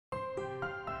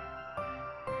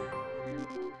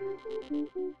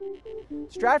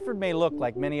Stratford may look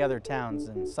like many other towns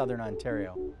in southern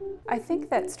Ontario. I think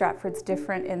that Stratford's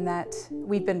different in that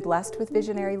we've been blessed with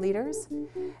visionary leaders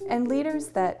and leaders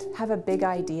that have a big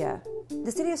idea.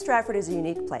 The City of Stratford is a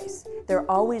unique place. They're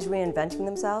always reinventing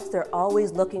themselves. They're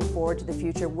always looking forward to the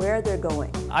future, where they're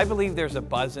going. I believe there's a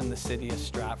buzz in the City of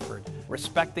Stratford,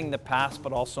 respecting the past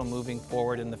but also moving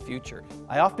forward in the future.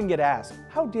 I often get asked,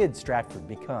 how did Stratford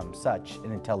become such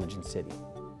an intelligent city?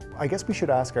 I guess we should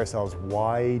ask ourselves,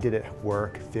 why did it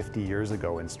work 50 years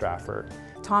ago in Stratford?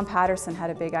 Tom Patterson had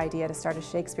a big idea to start a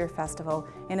Shakespeare festival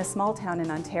in a small town in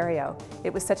Ontario.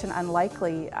 It was such an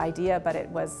unlikely idea, but it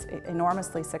was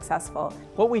enormously successful.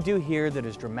 What we do here that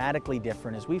is dramatically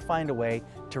different is we find a way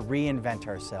to reinvent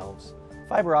ourselves.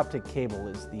 Fiber optic cable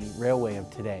is the railway of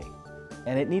today,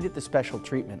 and it needed the special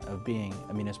treatment of being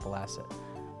a municipal asset.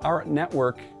 Our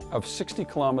network of 60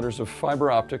 kilometers of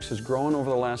fiber optics has grown over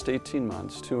the last 18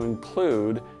 months to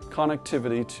include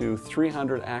connectivity to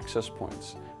 300 access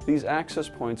points. These access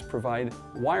points provide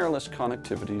wireless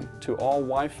connectivity to all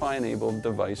Wi-Fi enabled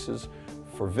devices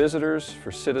for visitors,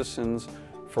 for citizens,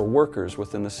 for workers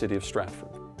within the City of Stratford.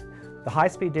 The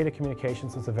high-speed data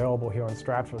communications that's available here in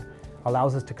Stratford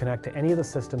allows us to connect to any of the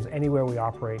systems anywhere we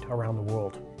operate around the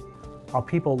world. Our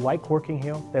people like working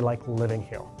here, they like living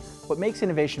here. What makes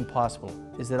innovation possible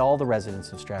is that all the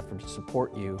residents of Stratford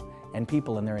support you and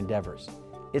people in their endeavors.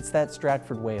 It's that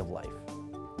Stratford way of life.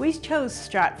 We chose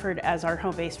Stratford as our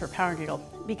home base for Power Needle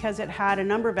because it had a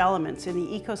number of elements in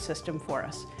the ecosystem for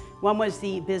us. One was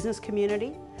the business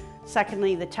community,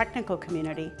 secondly the technical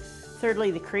community,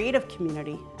 thirdly the creative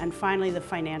community, and finally the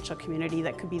financial community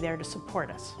that could be there to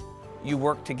support us. You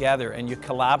work together and you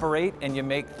collaborate and you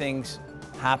make things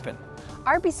happen.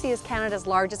 RBC is Canada's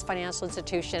largest financial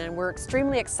institution, and we're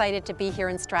extremely excited to be here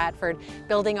in Stratford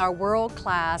building our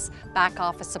world-class back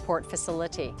office support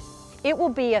facility. It will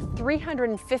be a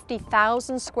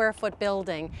 350,000 square foot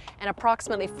building and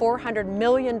approximately $400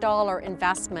 million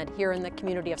investment here in the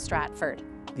community of Stratford.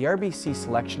 The RBC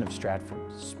selection of Stratford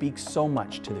speaks so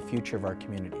much to the future of our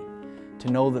community, to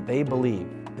know that they believe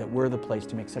that we're the place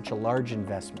to make such a large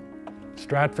investment.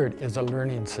 Stratford is a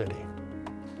learning city.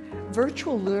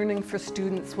 Virtual learning for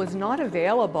students was not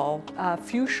available a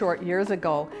few short years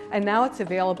ago, and now it's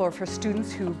available for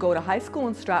students who go to high school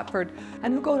in Stratford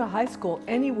and who go to high school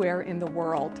anywhere in the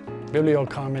world.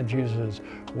 BiblioCommons uses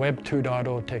Web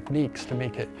 2.0 techniques to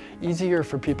make it easier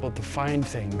for people to find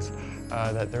things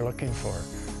that they're looking for.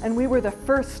 And we were the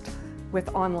first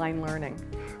with online learning.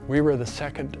 We were the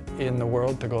second in the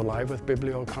world to go live with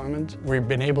BiblioCommons. We've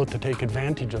been able to take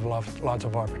advantage of lots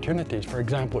of opportunities, for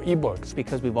example, ebooks.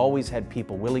 Because we've always had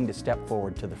people willing to step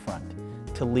forward to the front,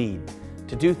 to lead,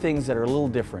 to do things that are a little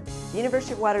different. The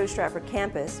University of Waterloo Stratford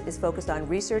campus is focused on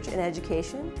research and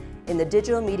education in the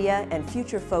digital media and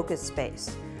future-focused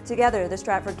space. Together, the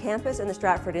Stratford campus and the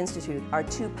Stratford Institute are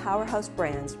two powerhouse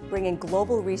brands bringing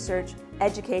global research,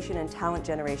 education, and talent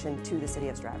generation to the City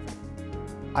of Stratford.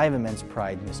 I have immense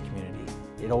pride in this community.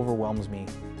 It overwhelms me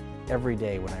every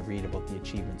day when I read about the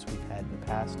achievements we've had in the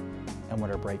past and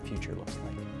what our bright future looks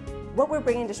like. What we're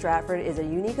bringing to Stratford is a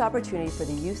unique opportunity for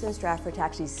the youth in Stratford to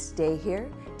actually stay here,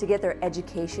 to get their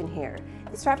education here.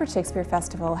 The Stratford Shakespeare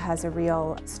Festival has a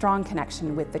real strong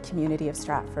connection with the community of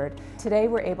Stratford. Today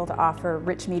we're able to offer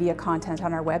rich media content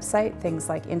on our website, things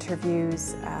like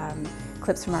interviews,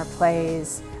 clips from our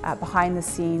plays, behind the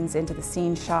scenes, into the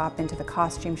scene shop, into the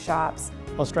costume shops.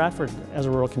 Well, Stratford, as a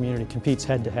rural community, competes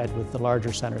head-to-head with the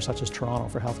larger centres such as Toronto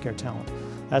for healthcare talent.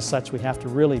 As such, we have to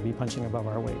really be punching above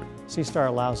our weight. CSTAR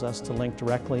allows us to link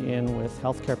directly in with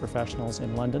healthcare professionals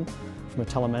in London from a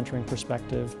telementoring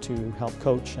perspective to help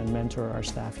coach and mentor our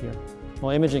staff here.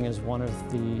 Well, imaging is one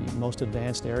of the most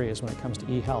advanced areas when it comes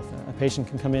to e-health. A patient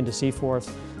can come into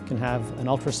Seaforth, can have an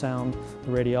ultrasound.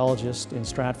 The radiologist in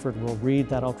Stratford will read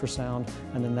that ultrasound,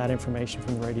 and then that information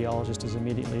from the radiologist is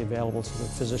immediately available to the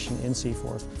physician in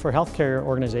Seaforth. For healthcare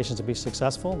organizations to be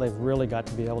successful, they've really got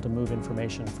to be able to move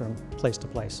information from place to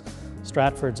place.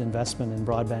 Stratford's investment in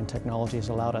broadband technology has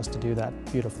allowed us to do that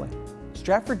beautifully.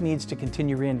 Stratford needs to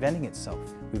continue reinventing itself.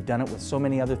 We've done it with so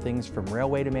many other things, from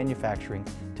railway to manufacturing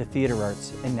to theatre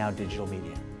arts and now digital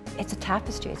media. It's a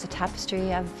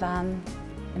tapestry of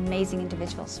amazing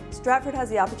individuals. Stratford has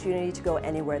the opportunity to go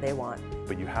anywhere they want.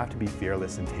 But you have to be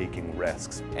fearless in taking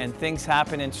risks. And things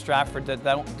happen in Stratford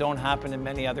that don't happen in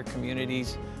many other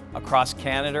communities across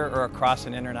Canada or across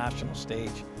an international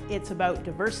stage. It's about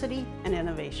diversity and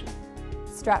innovation.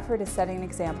 Stratford is setting an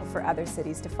example for other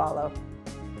cities to follow.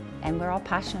 And we're all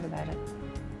passionate about it.